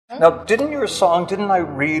Now, didn't I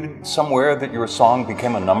read somewhere that your song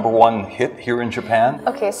became a #1 hit here in Japan?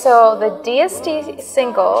 Okay, so the DSD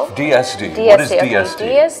single... DSD. DSD. What is okay.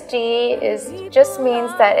 DSD? DSD just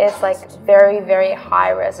means that it's like very, very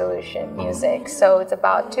high resolution music. So it's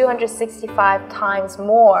about 265 times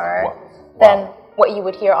more than what you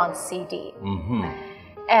would hear on CD.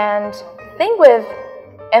 And the thing with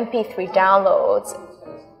MP3 downloads,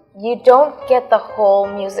 you don't get the whole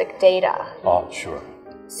music data. Oh, sure.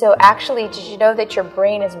 So actually, did you know that your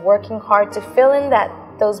brain is working hard to fill in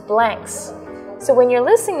those blanks? So when you're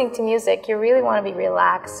listening to music, you really want to be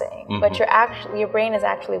relaxing, but your brain is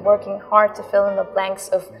actually working hard to fill in the blanks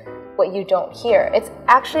of what you don't hear. It's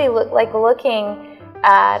actually like looking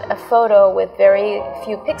at a photo with very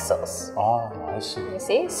few pixels. Oh, I see. You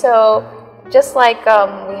see? So just like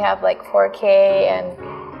we have like 4K and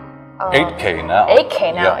 8K now.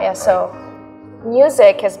 8K now, yeah. So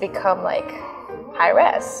music has become like high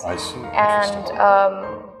res. I see. And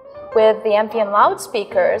with the ambient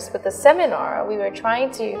loudspeakers, with the seminar, we were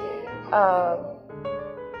trying to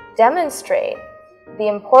demonstrate the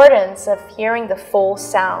importance of hearing the full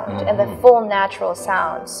sound and the full natural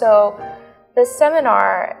sound. So the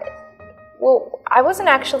seminar, well, I wasn't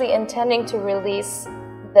actually intending to release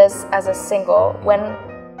this as a single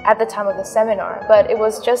at the time of the seminar, but it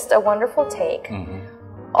was just a wonderful take.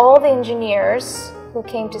 All the engineers who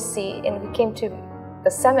came to the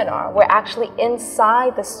seminar were actually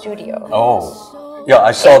inside the studio. Oh, yeah,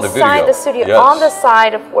 I saw the video. Inside the studio, on the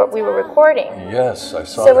side of what we were recording. Yes, I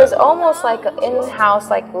saw that. So it was almost like an in-house,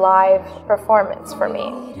 like live performance for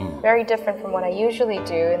me. Very different from what I usually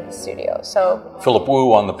do in the studio. So Philip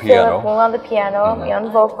Wu on the piano. Philip Wu on the piano, me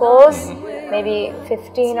on vocals, maybe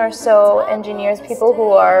 15 or so engineers, people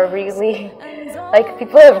who are really, like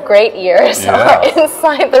people who have great ears are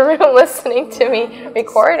inside the room listening to me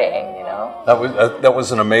recording, you know. That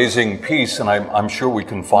was an amazing piece, and I'm sure we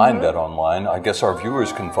can find that online. I guess our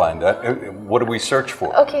viewers can find that. What do we search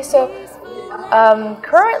for? Okay, so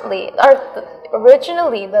currently,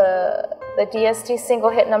 originally the DSD single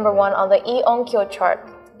hit #1 on the e-Onkyo chart.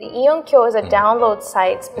 The e-Onkyo is a download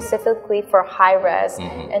site specifically for high-res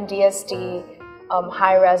and DSD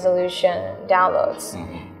high-resolution downloads.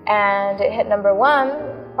 And it hit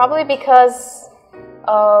 #1 probably because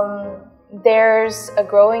there's a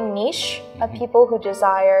growing niche of people who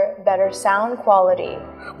desire better sound quality.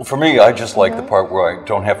 Well, for me, I just like the part where I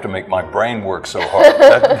don't have to make my brain work so hard,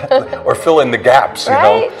 or fill in the gaps, you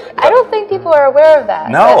know? I don't think people are aware of that.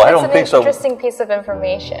 No, I don't think so. It's an interesting piece of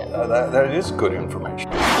information. That is good information.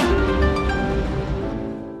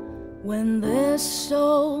 When this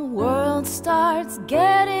whole world starts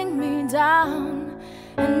getting me down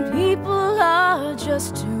and people are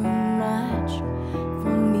just too much,